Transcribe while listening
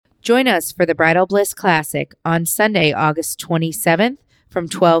Join us for the Bridal Bliss Classic on Sunday, August 27th from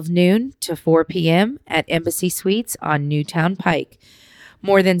 12 noon to 4 p.m. at Embassy Suites on Newtown Pike.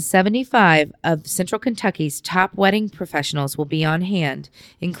 More than 75 of Central Kentucky's top wedding professionals will be on hand,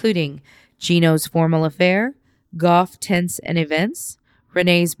 including Gino's Formal Affair, Goff Tents and Events,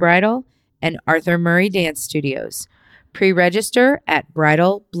 Renee's Bridal, and Arthur Murray Dance Studios. Pre-register at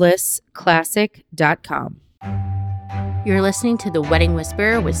bridalblissclassic.com. You're listening to The Wedding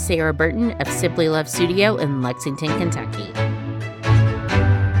Whisperer with Sarah Burton of Simply Love Studio in Lexington, Kentucky.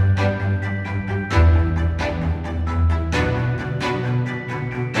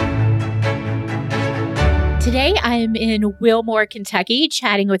 Today, I am in Wilmore, Kentucky,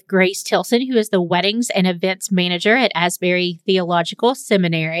 chatting with Grace Tilson, who is the Weddings and Events Manager at Asbury Theological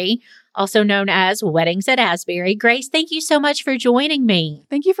Seminary, also known as Weddings at Asbury. Grace, thank you so much for joining me.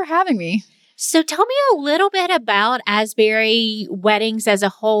 Thank you for having me. So tell me a little bit about Asbury Weddings as a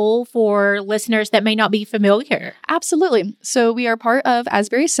whole for listeners that may not be familiar. Absolutely. So we are part of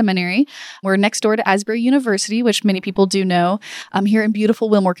Asbury Seminary. We're next door to Asbury University, which many people do know, here in beautiful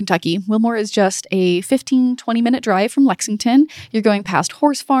Wilmore, Kentucky. Wilmore is just a 15-20-minute drive from Lexington. You're going past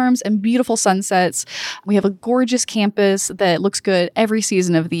horse farms and beautiful sunsets. We have a gorgeous campus that looks good every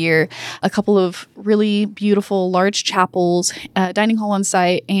season of the year, a couple of really beautiful large chapels, a dining hall on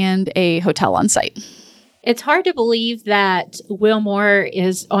site, and a hotel on site. It's hard to believe that Wilmore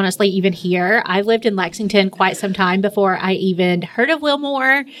is honestly even here. I lived in Lexington quite some time before I even heard of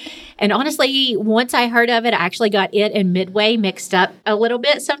Wilmore. And honestly, once I heard of it, I actually got it and Midway mixed up a little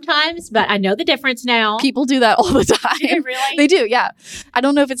bit sometimes, but I know the difference now. People do that all the time. Really? They do, yeah. I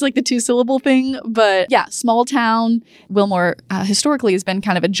don't know if it's like the two-syllable thing, but yeah, small town. Wilmore historically has been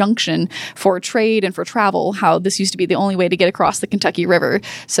kind of a junction for trade and for travel, how this used to be the only way to get across the Kentucky River.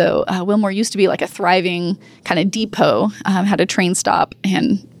 So Wilmore used to be like a thriving kind of depot, had a train stop,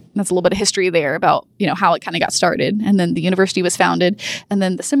 and that's a little bit of history there about, how it kind of got started. And then the university was founded, and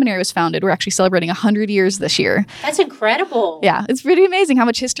then the seminary was founded. We're actually celebrating 100 years this year. That's incredible. Yeah, it's pretty amazing how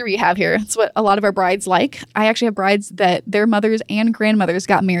much history we have here. It's what a lot of our brides like. I actually have brides that their mothers and grandmothers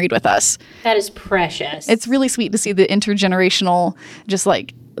got married with us. That is precious. It's really sweet to see the intergenerational, just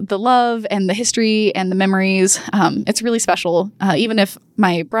like the love and the history and the memories. It's really special. Even if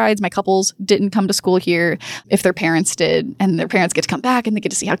my brides, my couples didn't come to school here, if their parents did, and their parents get to come back and they get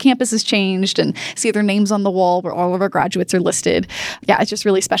to see how campus has changed and see their names on the wall where all of our graduates are listed. Yeah, it's just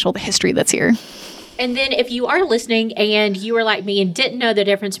really special, the history that's here. And then if you are listening and you are like me and didn't know the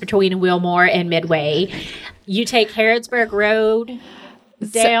difference between Wilmore and Midway, you take Harrodsburg Road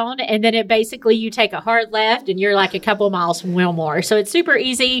down, and then you take a hard left and you're like a couple of miles from Wilmore. So it's super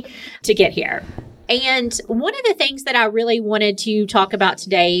easy to get here. And one of the things that I really wanted to talk about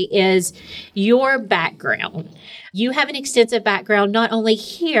today is your background. You have an extensive background, not only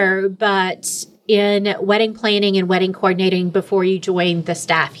here, but in wedding planning and wedding coordinating before you joined the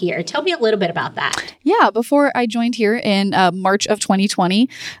staff here. Tell me a little bit about that. Yeah, before I joined here in March of 2020.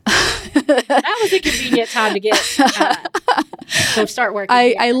 That was a convenient time to get to start working.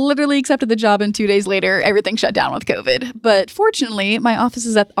 I literally accepted the job, and 2 days later, everything shut down with COVID. But fortunately, my office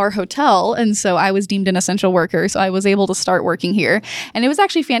is at our hotel, and so I was deemed an essential worker, so I was able to start working here. And it was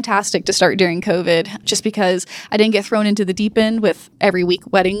actually fantastic to start during COVID, just because I didn't get thrown into the deep end with every week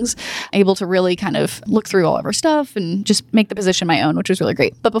weddings, able to really kind of look through all of our stuff and just make the position my own, which was really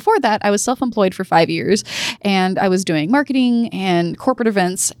great. But before that, I was self-employed for 5 years, and I was doing marketing and corporate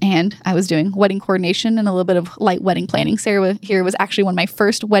events, and I was doing wedding coordination and a little bit of light wedding planning. Sarah here was actually one of my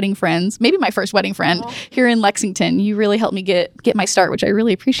first wedding friends, maybe my first wedding friend here in Lexington. You really helped me get my start, which I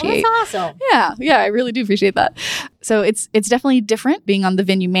really appreciate. Well, that's awesome. Yeah, I really do appreciate that. So it's definitely different being on the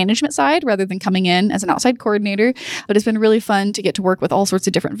venue management side rather than coming in as an outside coordinator. But it's been really fun to get to work with all sorts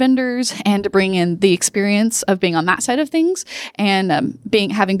of different vendors and to bring in the experience of being on that side of things, and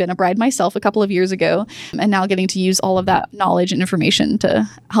having been a bride myself a couple of years ago, and now getting to use all of that knowledge and information to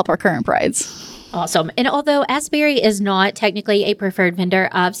help our current brides. Awesome. And although Asbury is not technically a preferred vendor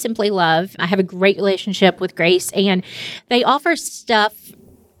of Simply Love, I have a great relationship with Grace, and they offer stuff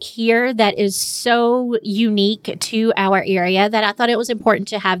here that is so unique to our area that I thought it was important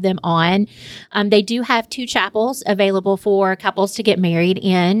to have them on. They do have 2 chapels available for couples to get married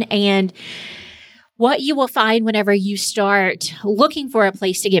in, and What you will find whenever you start looking for a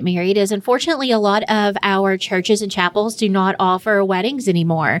place to get married is, unfortunately, a lot of our churches and chapels do not offer weddings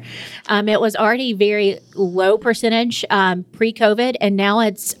anymore. It was already very low percentage pre-COVID, and now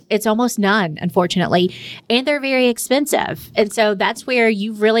it's almost none, unfortunately, and they're very expensive. And so that's where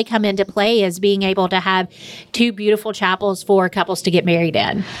you've really come into play, as being able to have two beautiful chapels for couples to get married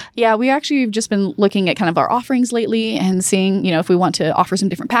in. Yeah, we actually have just been looking at kind of our offerings lately and seeing, if we want to offer some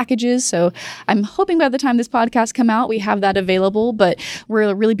different packages. So I'm hoping by the time this podcast come out, we have that available, but we're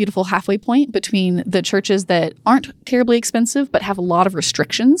a really beautiful halfway point between the churches that aren't terribly expensive but have a lot of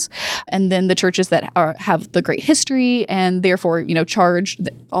restrictions, and then the churches that have the great history and therefore, charge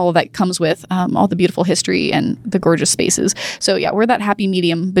all that comes with all the beautiful history and the gorgeous spaces. So yeah, we're that happy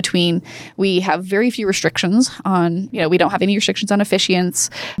medium between, we have very few restrictions on, we don't have any restrictions on officiants,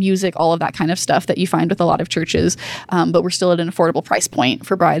 music, all of that kind of stuff that you find with a lot of churches, but we're still at an affordable price point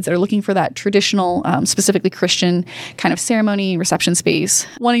for brides that are looking for that traditional, specifically Christian kind of ceremony, reception space,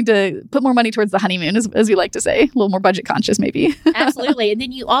 wanting to put more money towards the honeymoon, as we like to say, a little more budget conscious maybe. Absolutely. And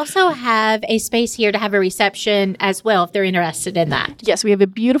then you also have a space here to have a reception as well, if they're interested in that. Yes, we have a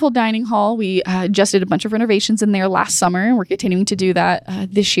beautiful dining hall. We just did a bunch of renovations in there last summer. We're continuing to do that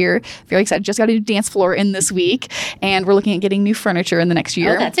this year. Very excited. Just got a new dance floor in this week, and we're looking at getting new furniture in the next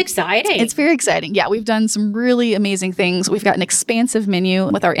year. Oh, that's exciting. It's very exciting. Yeah, we've done some really amazing things. We've got an expansive menu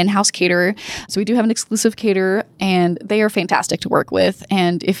with our in-house caterer. So we do have an exclusive caterer, and they are fantastic to work with.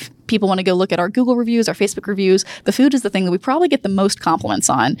 And if people want to go look at our Google reviews, our Facebook reviews, the food is the thing that we probably get the most compliments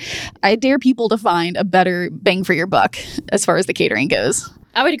on. I dare people to find a better bang for your buck as far as the catering goes.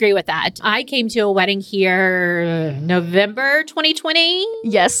 I would agree with that. I came to a wedding here November 2020.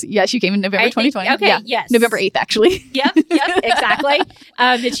 Yes, you came in November 2020. Okay, yeah. Yes. November 8th, actually. Yep, exactly.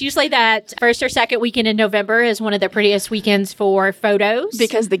 It's usually that first or second weekend in November is one of the prettiest weekends for photos.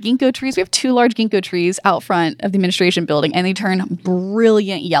 Because the ginkgo trees, we have 2 large ginkgo trees out front of the administration building, and they turn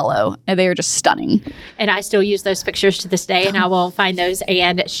brilliant yellow, and they are just stunning. And I still use those pictures to this day, and I will find those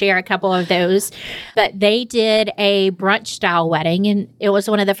and share a couple of those. But they did a brunch style wedding, and it was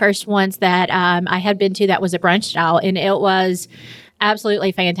one of the first ones that I had been to that was a brunch style, and it was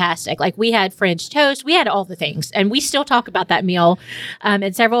absolutely fantastic. Like, we had French toast, we had all the things, and we still talk about that meal.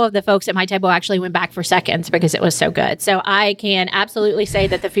 And several of the folks at my table actually went back for seconds because it was so good. So I can absolutely say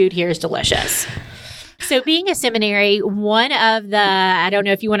that the food here is delicious. So being a seminary, one of the, I don't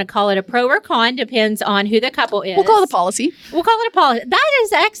know if you want to call it a pro or con, depends on who the couple is. We'll call it a policy. We'll call it a policy. That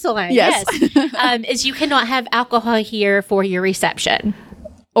is excellent. Yes. Is you cannot have alcohol here for your reception.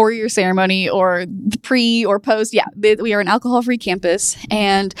 Or your ceremony, or pre or post. Yeah, we are an alcohol-free campus.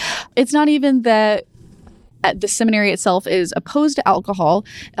 And it's not even that the seminary itself is opposed to alcohol.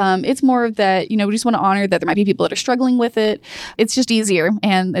 It's more of that, we just want to honor that there might be people that are struggling with it. It's just easier,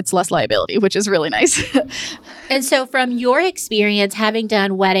 and it's less liability, which is really nice. And so from your experience having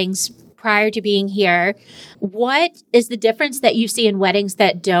done weddings prior to being here, what is the difference that you see in weddings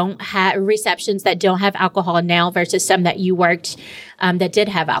that don't have receptions that don't have alcohol now versus some that you worked that did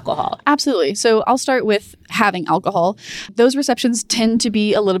have alcohol? Absolutely. So I'll start with having alcohol. Those receptions tend to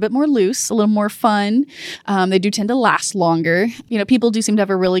be a little bit more loose, a little more fun. They do tend to last longer. People do seem to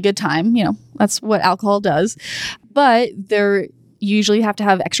have a really good time. That's what alcohol does. But they're usually have to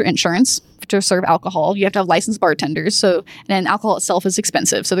have extra insurance to serve alcohol. You have to have licensed bartenders. And alcohol itself is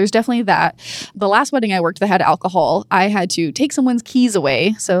expensive. So there's definitely that. The last wedding I worked that had alcohol, I had to take someone's keys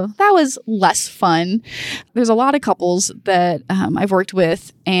away. So that was less fun. There's a lot of couples that I've worked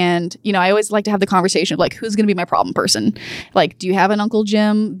with. And, I always like to have the conversation of like, who's going to be my problem person? Like, do you have an Uncle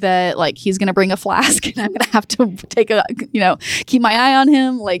Jim that like, he's going to bring a flask and I'm going to have to keep my eye on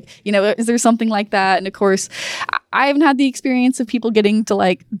him? Like, is there something like that? And of course, I haven't had the experience of people getting to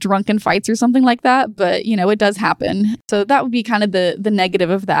like drunken fights or something like that, but it does happen. So that would be kind of the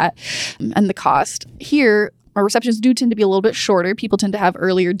negative of that and the cost. Here, our receptions do tend to be a little bit shorter. People tend to have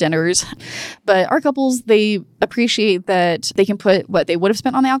earlier dinners. But our couples, they appreciate that they can put what they would have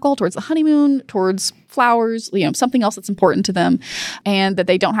spent on the alcohol towards the honeymoon, towards flowers, something else that's important to them, and that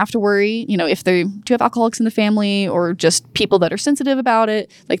they don't have to worry, if they do have alcoholics in the family or just people that are sensitive about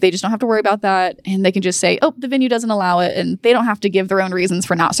it, like they just don't have to worry about that. And they can just say, oh, the venue doesn't allow it. And they don't have to give their own reasons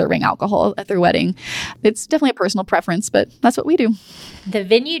for not serving alcohol at their wedding. It's definitely a personal preference, but that's what we do. The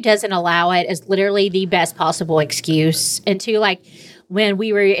venue doesn't allow it is literally the best possible excuse. And to like, when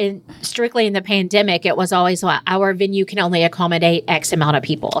we were strictly in the pandemic, it was always our venue can only accommodate X amount of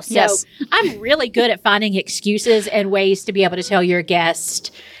people. So yes. I'm really good at finding excuses and ways to be able to tell your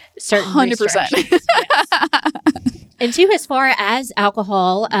guest certain 100%. restrictions. Yes. And too, as far as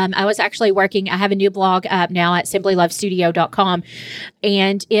alcohol, I was actually working, I have a new blog up now at simplylovestudio.com,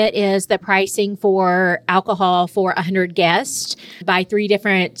 and it is the pricing for alcohol for 100 guests by 3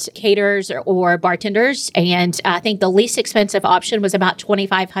 different caterers or bartenders. And I think the least expensive option was about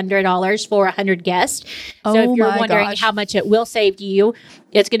 $2,500 for 100 guests. So if you're wondering how much it will save you,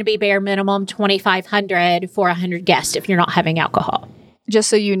 it's going to be bare minimum $2,500 for 100 guests if you're not having alcohol. Just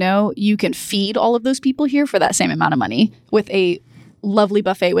so you know, you can feed all of those people here for that same amount of money with a lovely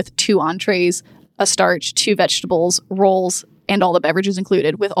buffet with 2 entrees, a starch, 2 vegetables, rolls, and all the beverages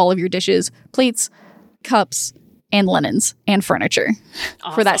included with all of your dishes, plates, cups, and linens and furniture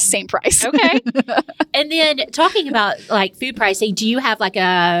for that same price. Okay. And then talking about like food pricing, do you have like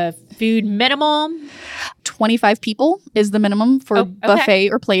a food minimum? 25 people is the minimum for buffet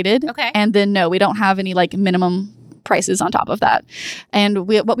or plated. Okay. And then no, we don't have any like minimum prices on top of that. And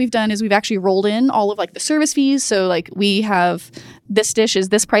what we've done is we've actually rolled in all of like the service fees. So like we have this dish is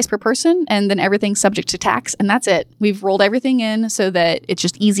this price per person, and then everything's subject to tax, and that's it. We've rolled everything in so that it's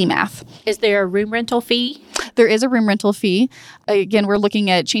just easy math. Is there a room rental fee? There is a room rental fee. Again, we're looking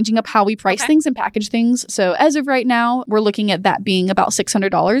at changing up how we price things and package things. So as of right now, we're looking at that being about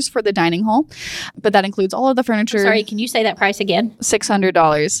 $600 for the dining hall, but that includes all of the furniture. I'm sorry, can you say that price again?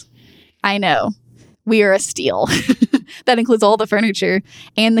 $600. I know. We are a steal. That includes all the furniture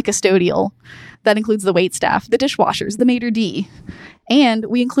and the custodial. That includes the wait staff, the dishwashers, the maitre d'. And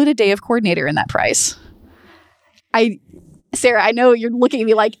we include a day of coordinator in that price. Sarah, I know you're looking at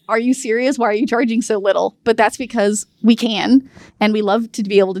me like, are you serious? Why are you charging so little? But that's because we can, and we love to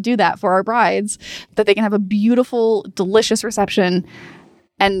be able to do that for our brides, that they can have a beautiful, delicious reception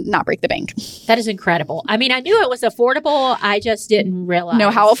and not break the bank. That is incredible. I mean, I knew it was affordable. I just didn't realize. No,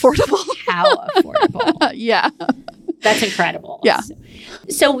 how affordable. How affordable. Yeah. That's incredible. Yeah.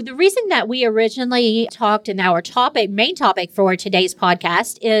 So the reason that we originally talked, and our main topic for today's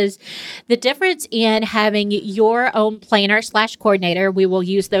podcast, is the difference in having your own planner/coordinator, we will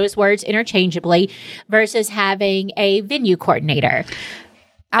use those words interchangeably, versus having a venue coordinator.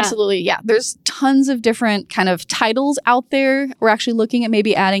 Absolutely. Yeah. There's tons of different kind of titles out there. We're actually looking at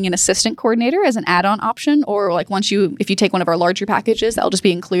maybe adding an assistant coordinator as an add-on option, or like if you take one of our larger packages, that'll just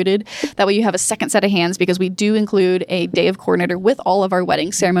be included. That way you have a second set of hands, because we do include a day of coordinator with all of our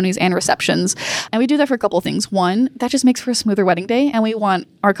wedding ceremonies and receptions. And we do that for a couple of things. 1, that just makes for a smoother wedding day, and we want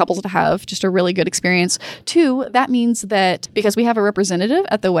our couples to have just a really good experience. 2, that means that because we have a representative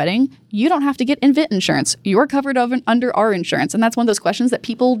at the wedding, you don't have to get event insurance. You're covered under our insurance. And that's one of those questions that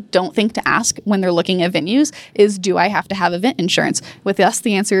people don't think to ask when they're looking at venues is, do I have to have event insurance? With us,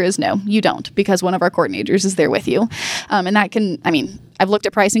 the answer is no, you don't, because one of our coordinators is there with you. And that can, I've looked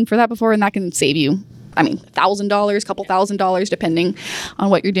at pricing for that before, and that can save you, $1,000, couple $1,000, depending on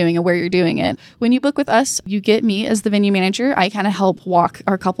what you're doing and where you're doing it. When you book with us, you get me as the venue manager. I kind of help walk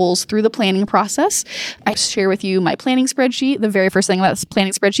our couples through the planning process. I share with you my planning spreadsheet. The very first thing about this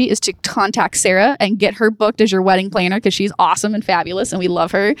planning spreadsheet is to contact Sarah and get her booked as your wedding planner, because she's awesome and fabulous and we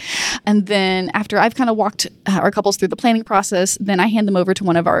love her. And then after I've kind of walked our couples through the planning process, then I hand them over to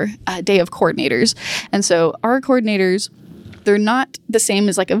one of our day of coordinators. And so our coordinators, they're not the same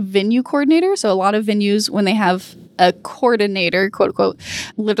as like a venue coordinator. So a lot of venues, when they have a coordinator, quote unquote,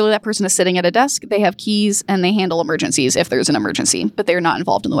 literally that person is sitting at a desk, they have keys, and they handle emergencies if there's an emergency, but they're not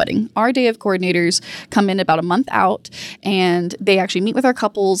involved in the wedding. Our day of coordinators come in about a month out, and they actually meet with our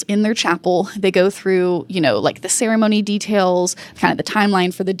couples in their chapel. They go through, like the ceremony details, kind of the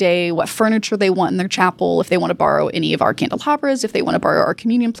timeline for the day, what furniture they want in their chapel, if they want to borrow any of our candelabras, if they want to borrow our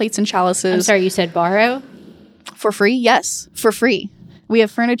communion plates and chalices. I'm sorry, you said borrow? For free? Yes, for free. We have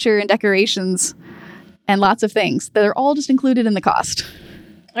furniture and decorations and lots of things that are all just included in the cost.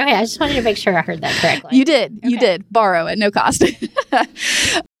 Okay, I just wanted to make sure I heard that correctly. You did. Okay. You did. Borrow at no cost.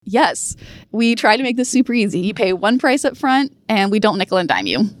 Yes. We try to make this super easy. You pay one price up front, and we don't nickel and dime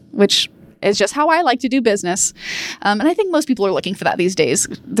you, which is just how I like to do business. And I think most people are looking for that these days.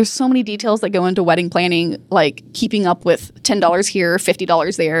 There's so many details that go into wedding planning, like keeping up with $10 here,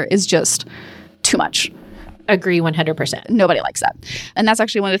 $50 there is just too much. Agree 100%. Nobody likes that. And that's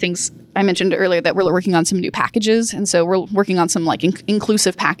actually one of the things I mentioned earlier, that we're working on some new packages. And so we're working on some like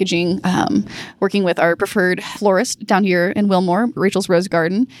inclusive packaging, working with our preferred florist down here in Wilmore, Rachel's Rose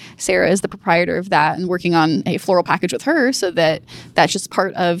Garden. Sarah is the proprietor of that, and working on a floral package with her, so that that's just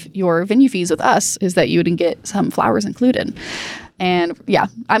part of your venue fees with us, is that you would get some flowers included. And yeah,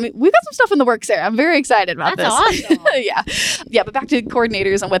 we've got some stuff in the works there. I'm very excited about this. That's awesome. Yeah. But back to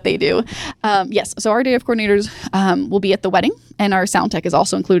coordinators and what they do. Yes. So our day of coordinators will be at the wedding, and our sound tech is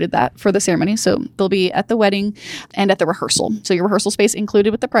also included that for the ceremony. So they'll be at the wedding and at the rehearsal. So your rehearsal space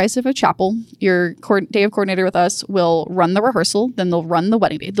included with the price of a chapel. Your day of coordinator with us will run the rehearsal, then they'll run the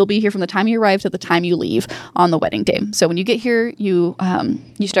wedding day. They'll be here from the time you arrive to the time you leave on the wedding day. So when you get here, you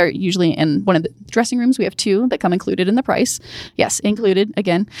start usually in one of the dressing rooms. We have 2 that come included in the price. Yes, included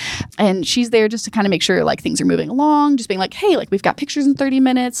again. And she's there just to kind of make sure like things are moving along, just being like, hey, like we've got pictures in 30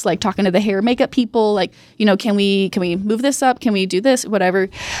 minutes, like talking to the hair makeup people, like, can we move this up? Can we do this? Whatever,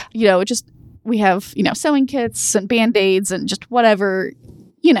 we have, sewing kits and Band-Aids and just whatever,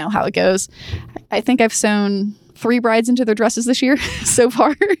 how it goes. I think I've sewn 3 brides into their dresses this year so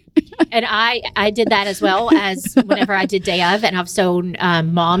far. And I did that as well as whenever I did day of, and I've sewn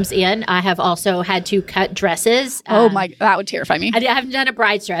moms in. I have also had to cut dresses. That would terrify me. I haven't done a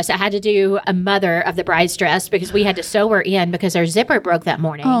bride's dress. I had to do a mother of the bride's dress because we had to sew her in because our zipper broke that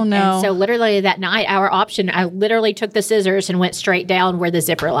morning. Oh, no. And so literally that night, our option, I literally took the scissors and went straight down where the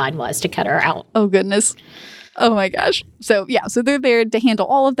zipper line was to cut her out. Oh, goodness. Oh, my gosh. So they're there to handle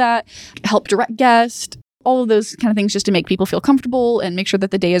all of that, help direct guests, all of those kind of things just to make people feel comfortable and make sure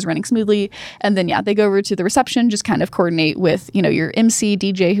that the day is running smoothly. And then, they go over to the reception, just kind of coordinate with, your MC,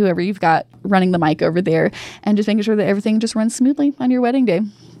 DJ, whoever you've got running the mic over there, and just making sure that everything just runs smoothly on your wedding day.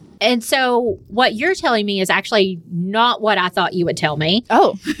 And so what you're telling me is actually not what I thought you would tell me.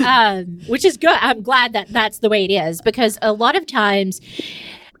 Oh. Which is good. I'm glad that that's the way it is, because a lot of times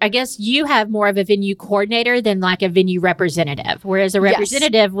I guess you have more of a venue coordinator than like a venue representative, whereas a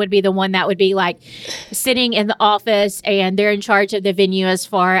representative would be the one that would be like sitting in the office and they're in charge of the venue as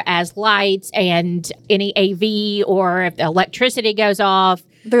far as lights and any AV, or if the electricity goes off.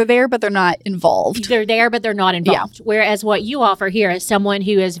 They're there, but they're not involved. They're there, but they're not involved. Yeah. Whereas what you offer here is someone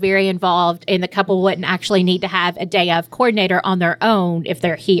who is very involved, and the couple wouldn't actually need to have a day of coordinator on their own if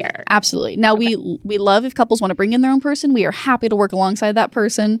they're here. Absolutely. Now, we love if couples want to bring in their own person. We are happy to work alongside that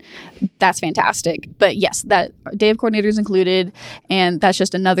person. That's fantastic. But yes, that day of coordinator is included, and that's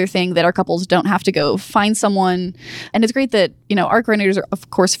just another thing that our couples don't have to go find someone. And it's great that, our coordinators are, of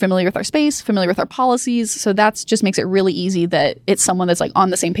course, familiar with our space, familiar with our policies. So that's just makes it really easy that it's someone that's like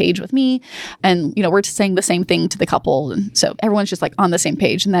on the same page with me, and we're saying the same thing to the couple, and so everyone's just like on the same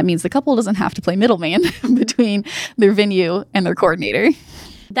page, and that means the couple doesn't have to play middleman between their venue and their coordinator.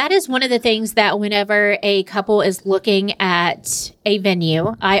 That is one of the things that whenever a couple is looking at a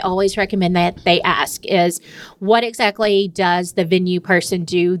venue, I always recommend that they ask is, what exactly does the venue person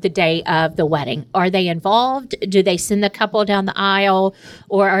do the day of the wedding? Are they involved? Do they send the couple down the aisle,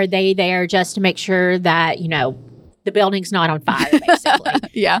 or are they there just to make sure that, the building's not on fire, basically?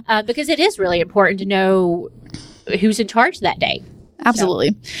 Yeah. Because it is really important to know who's in charge that day.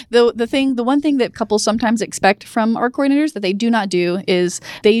 Absolutely. So. The one thing that couples sometimes expect from our coordinators that they do not do is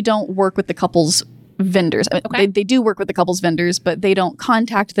they don't work with the couple's vendors. Okay. They do work with the couple's vendors, but they don't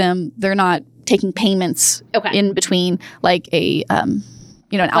contact them. They're not taking payments in between like a an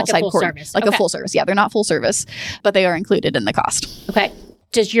outside service. Like a full service. Yeah, they're not full service, but they are included in the cost. Okay.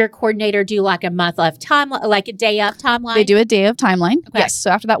 Does your coordinator do like a month of timeline, like a day of timeline? They do a day of timeline. Okay. Yes. So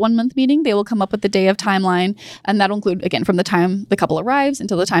after that 1 month meeting, they will come up with the day of timeline. And that'll include, again, from the time the couple arrives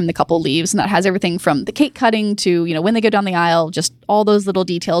until the time the couple leaves. And that has everything from the cake cutting to, when they go down the aisle, just all those little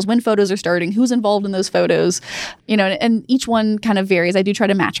details, when photos are starting, who's involved in those photos, and each one kind of varies. I do try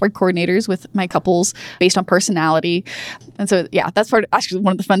to match my coordinators with my couples based on personality. And so, that's actually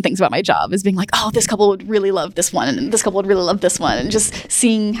one of the fun things about my job is being like, oh, this couple would really love this one. And this couple would really love this one. And just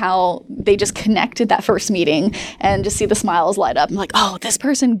seeing how they just connected that first meeting and just see the smiles light up. I'm like, oh, this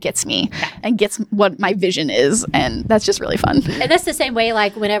person gets me and gets what my vision is. And that's just really fun. And that's the same way,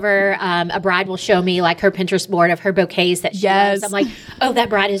 like whenever a bride will show me like her Pinterest board of her bouquets that she loves, I'm like, oh, that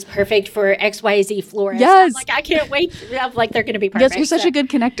bride is perfect for XYZ florist. Yes. I'm like, I can't wait. I'm like, they're going to be perfect. Yes, you're such a good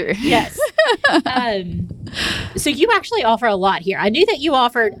connector. Yes. So you actually offer a lot here. I knew that you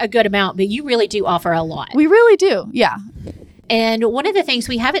offered a good amount, but you really do offer a lot. We really do. Yeah. And one of the things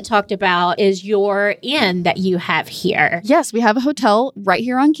we haven't talked about is your inn that you have here. Yes, we have a hotel right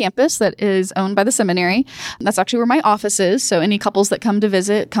here on campus that is owned by the seminary. That's actually where my office is. So any couples that come to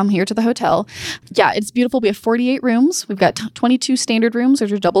visit, come here to the hotel. Yeah, it's beautiful. We have 48 rooms. We've got 22 standard rooms,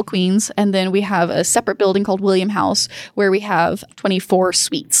 which are double queens. And then we have a separate building called William House where we have 24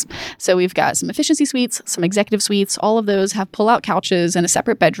 suites. So we've got some efficiency suites, some executive suites. All of those have pull-out couches and a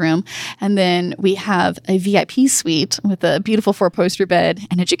separate bedroom. And then we have a VIP suite with a beautiful 4-poster bed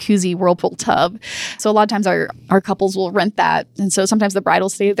and a jacuzzi whirlpool tub. So a lot of times our couples will rent that. And so sometimes the bride will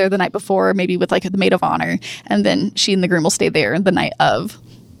stay there the night before, maybe with like the maid of honor. And then she and the groom will stay there the night of.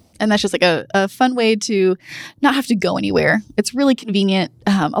 And that's just like a fun way to not have to go anywhere. It's really convenient.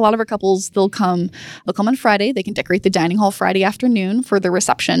 A lot of our couples, they'll come on Friday. They can decorate the dining hall Friday afternoon for the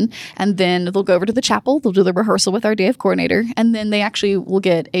reception. And then they'll go over to the chapel. They'll do the rehearsal with our day of coordinator. And then they actually will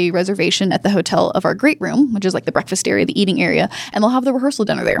get a reservation at the hotel of our great room, which is like the breakfast area, the eating area. And they'll have the rehearsal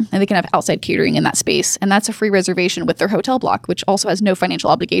dinner there. And they can have outside catering in that space. And that's a free reservation with their hotel block, which also has no financial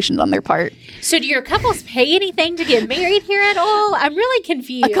obligations on their part. So do your couples pay anything to get married here at all? I'm really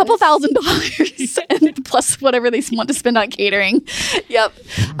confused. A couple $1,000 and plus whatever they want to spend on catering. Yep.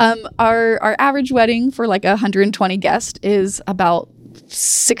 Our average wedding for like 120 guests is about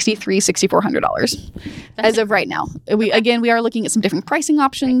 $6,400 as of right now. We are looking at some different pricing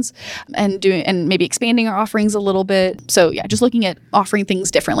options and maybe expanding our offerings a little bit. So yeah, just looking at offering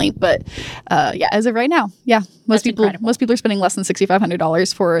things differently. But as of right now, most people are spending less than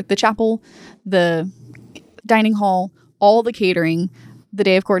 $6,500 for the chapel, the dining hall, all the catering, the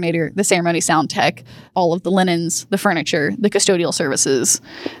day of coordinator, the ceremony sound tech, all of the linens, the furniture, the custodial services,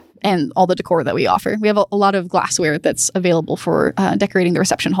 and all the decor that we offer. We have a lot of glassware that's available for decorating the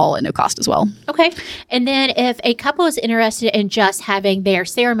reception hall at no cost as well. Okay. And then if a couple is interested in just having their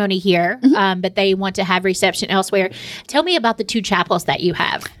ceremony here, but they want to have reception elsewhere, tell me about the 2 chapels that you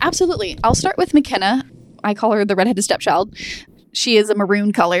have. Absolutely. I'll start with McKenna. I call her the redheaded stepchild. She is a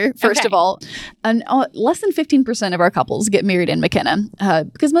maroon color, first of all. And less than 15% of our couples get married in McKenna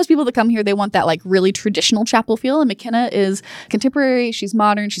because most people that come here, they want that like really traditional chapel feel. And McKenna is contemporary. She's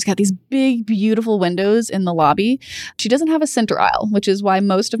modern. She's got these big, beautiful windows in the lobby. She doesn't have a center aisle, which is why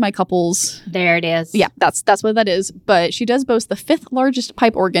most of my couples... There it is. Yeah, that's what that is. But she does boast the 5th largest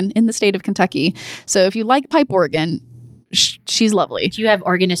pipe organ in the state of Kentucky. So if you like pipe organ, she's lovely. Do you have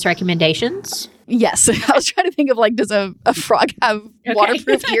organist recommendations? Yes. I was trying to think of like, does a frog have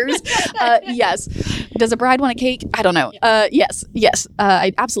waterproof ears? Yes. Does a bride want a cake? I don't know. Yes.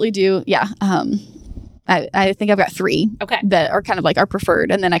 I absolutely do. Yeah. I think I've got 3 that are kind of like our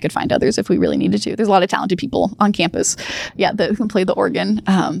preferred, and then I could find others if we really needed to. There's a lot of talented people on campus, that can play the organ.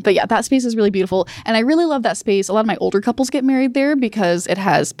 But yeah, that space is really beautiful, and I really love that space. A lot of my older couples get married there because it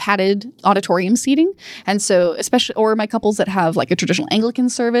has padded auditorium seating, and so or my couples that have like a traditional Anglican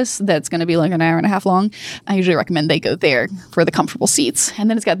service that's going to be like an hour and a half long, I usually recommend they go there for the comfortable seats. And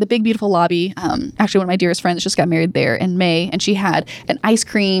then it's got the big, beautiful lobby. Actually, one of my dearest friends just got married there in May, and she had an ice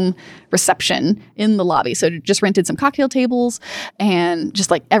cream reception in the lobby. So just rented some cocktail tables and just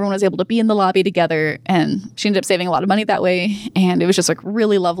like everyone was able to be in the lobby together, and she ended up saving a lot of money that way. And it was just like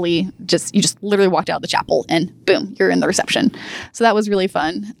really lovely. You just literally walked out of the chapel and boom, you're in the reception. So that was really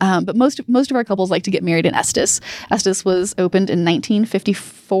fun. But most of our couples like to get married in Estes. Estes was opened in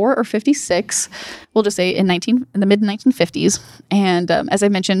 1954 or 56. We'll just say in the mid 1950s. And as I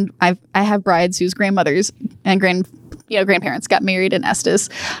mentioned, I have brides whose grandmothers and grandparents got married in Estes.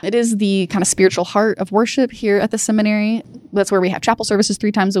 It is the kind of spiritual heart of worship here at the seminary. That's where we have chapel services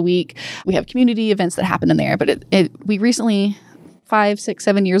 3 times a week. We have community events that happen in there. But we recently, 5, 6,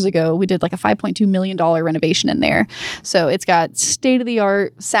 7 years ago, we did like a $5.2 million renovation in there. So it's got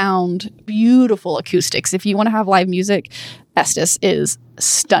state-of-the-art sound, beautiful acoustics. If you want to have live music, Estes is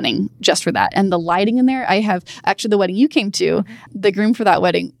stunning just for that. And the lighting in there, I have actually the wedding you came to, the groom for that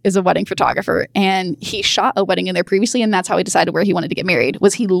wedding is a wedding photographer, and he shot a wedding in there previously, and that's how he decided where he wanted to get married,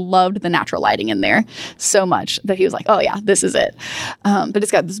 was he loved the natural lighting in there so much that he was like, oh yeah, this is it. But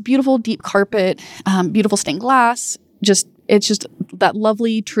it's got this beautiful deep carpet, beautiful stained glass, it's just that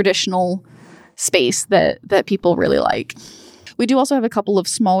lovely traditional space that people really like. We do also have a couple of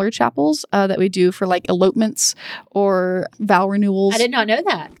smaller chapels that we do for like elopements or vow renewals. I did not know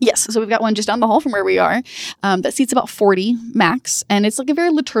that. Yes. So we've got one just down the hall from where we are that seats about 40 max. And it's like a very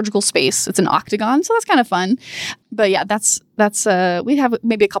liturgical space. It's an octagon. So that's kind of fun. But yeah, that's we have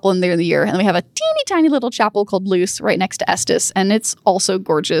maybe a couple in there in the year. And we have a teeny tiny little chapel called Luce right next to Estes. And it's also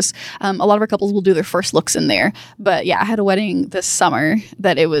gorgeous. A lot of our couples will do their first looks in there. But yeah, I had a wedding this summer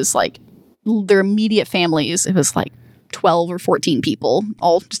that it was like their immediate families. It was like 12 or 14 people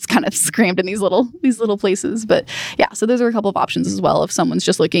all just kind of scrammed in these little places. But yeah, so those are a couple of options as well. If someone's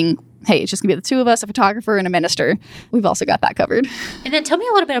just looking, hey, it's just gonna be the 2 of us, a photographer and a minister, we've also got that covered. And then tell me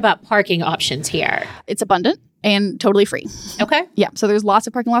a little bit about parking options here. It's abundant and totally free. Okay. Yeah. So there's lots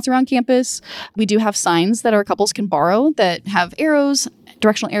of parking lots around campus. We do have signs that our couples can borrow that have arrows,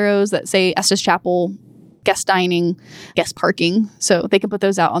 directional arrows that say Estes Chapel, guest dining, guest parking. So they can put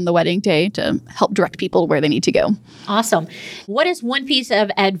those out on the wedding day to help direct people where they need to go. Awesome. What is one piece of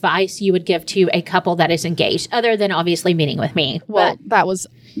advice you would give to a couple that is engaged, other than obviously meeting with me? Well, that was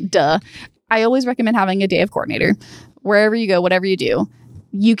duh. I always recommend having a day of coordinator. Wherever you go, whatever you do,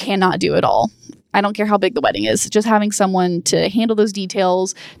 you cannot do it all. I don't care how big the wedding is, just having someone to handle those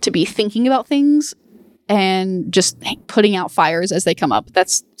details, to be thinking about things and just putting out fires as they come up.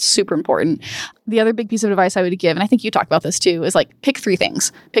 That's super important. The other big piece of advice I would give, and I think you talked about this too, is like pick 3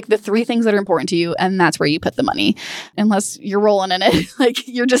 things. Pick the 3 things that are important to you, and that's where you put the money. Unless you're rolling in it, like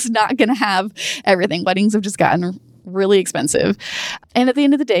you're just not going to have everything. Weddings have just gotten really expensive. And at the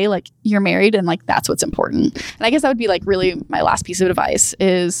end of the day, like you're married and like that's what's important. And I guess that would be like really my last piece of advice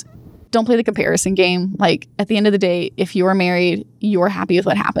is don't play the comparison game. Like at the end of the day, if you're married, you're happy with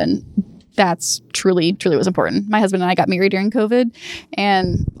what happened. That's truly, truly was important. My husband and I got married during COVID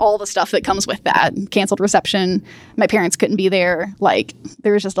and all the stuff that comes with that. Canceled reception. My parents couldn't be there. Like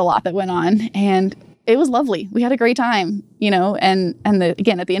there was just a lot that went on and it was lovely. We had a great time, you know,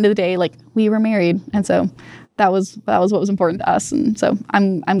 again, at the end of the day, like we were married. And so that was what was important to us. And so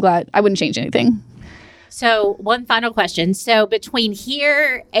I'm glad. I wouldn't change anything. So one final question. So between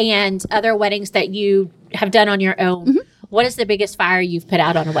here and other weddings that you have done on your own, what is the biggest fire you've put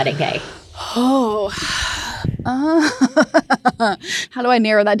out on a wedding day? Oh, how do I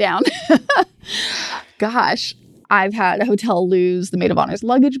narrow that down? Gosh, I've had a hotel lose the maid of honor's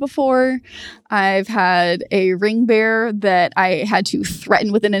luggage before. I've had a ring bearer that I had to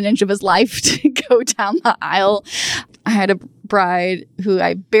threaten within an inch of his life to go down the aisle. I had a bride who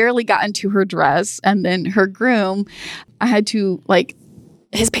I barely got into her dress, and then her groom, I had to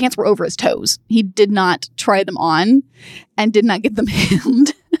his pants were over his toes. He did not try them on and did not get them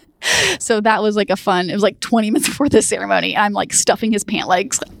hemmed. So that was it was 20 minutes before the ceremony. I'm stuffing his pant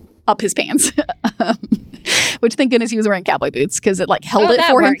legs up his pants. Which thank goodness he was wearing cowboy boots because it held it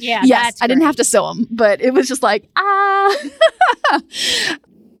for him. Yeah, yes, I didn't have to sew them, but it was just Luckily,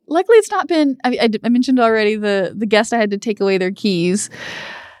 it's not been. I mentioned already the guest I had to take away their keys.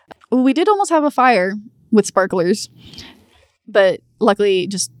 We did almost have a fire with sparklers, but luckily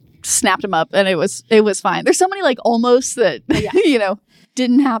just snapped them up and it was fine. There's so many almost that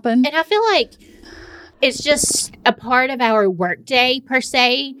didn't happen. And I feel like it's just a part of our workday per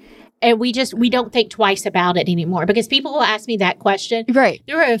se. And we don't think twice about it anymore because people will ask me that question. Right.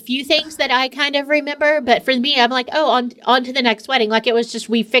 There are a few things that I kind of remember, but for me, I'm on to the next wedding. It was just,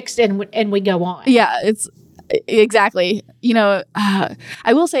 we fixed it and we go on. Yeah, it's exactly.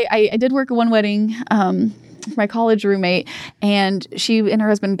 I will say I did work at one wedding, my college roommate, and she and her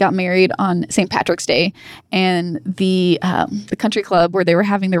husband got married on St. Patrick's Day, and the country club where they were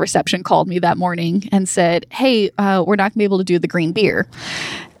having the reception called me that morning and said, "Hey, we're not going to be able to do the green beer."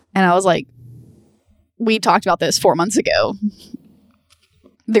 And I was like, we talked about this 4 months ago.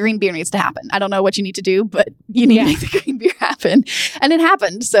 The green beer needs to happen. I don't know what you need to do, but you need to make the green beer happen. And it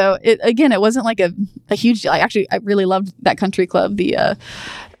happened. So it wasn't a huge deal. I really loved that country club. You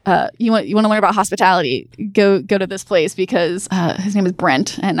want to learn about hospitality, go to this place because his name is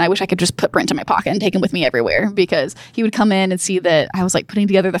Brent, and I wish I could just put Brent in my pocket and take him with me everywhere because he would come in and see that I was putting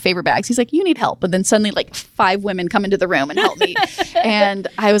together the favor bags. He's like, "You need help," and then suddenly 5 women come into the room and help me, and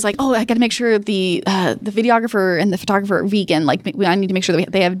I was like, "Oh, I got to make sure the videographer and the photographer are vegan. I need to make sure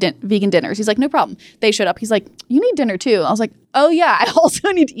that they have vegan dinners." He's like, "No problem." They showed up. He's like, "You need dinner too." I was like, "Oh yeah, I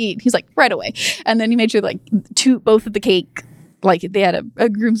also need to eat." He's like, "Right away," and then he made sure both of the cake. They had a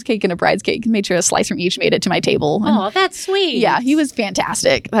groom's cake and a bride's cake. Made sure a slice from each made it to my table. Oh, that's sweet. Yeah, he was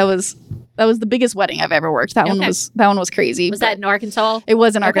fantastic. That was the biggest wedding I've ever worked. That one was crazy. Was that in Arkansas? It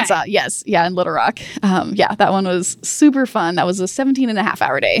was in Arkansas. Yes. Yeah, in Little Rock. That one was super fun. That was a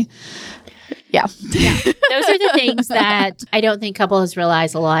 17-and-a-half-hour day. Yeah. Those are the things that I don't think couples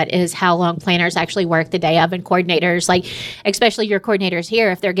realize a lot is how long planners actually work the day of, and coordinators, especially your coordinators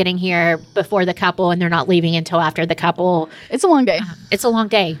here, if they're getting here before the couple and they're not leaving until after the couple. It's a long day. It's a long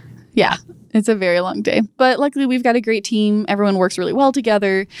day. Yeah, it's a very long day. But luckily, we've got a great team. Everyone works really well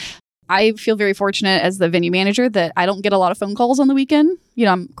together. I feel very fortunate as the venue manager that I don't get a lot of phone calls on the weekend.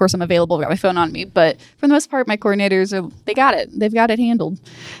 Of course, I'm available. I've got my phone on me. But for the most part, my coordinators, they got it. They've got it handled.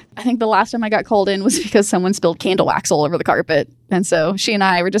 I think the last time I got called in was because someone spilled candle wax all over the carpet. And so she and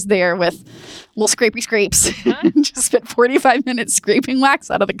I were just there with little scrapey scrapes. Just spent 45 minutes scraping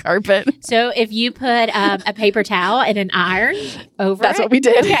wax out of the carpet. So if you put a paper towel and an iron over That's what we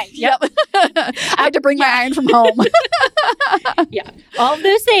did. Okay. Yep. I had to bring my iron from home. Yeah. All of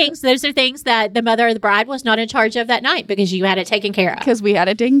those things, those are things that the mother of the bride was not in charge of that night because you had it taken care of. Because we had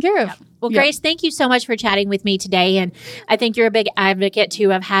it taken care of. Yep. Well, Grace, thank you so much for chatting with me today. And I think you're a big advocate,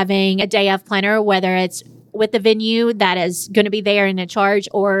 too, of having a day of planner, whether it's with the venue that is going to be there and in charge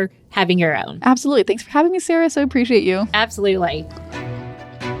or having your own. Absolutely. Thanks for having me, Sarah. So appreciate you. Absolutely.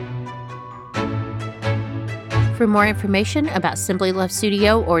 For more information about Simply Love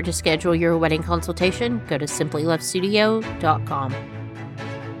Studio or to schedule your wedding consultation, go to simplylovestudio.com.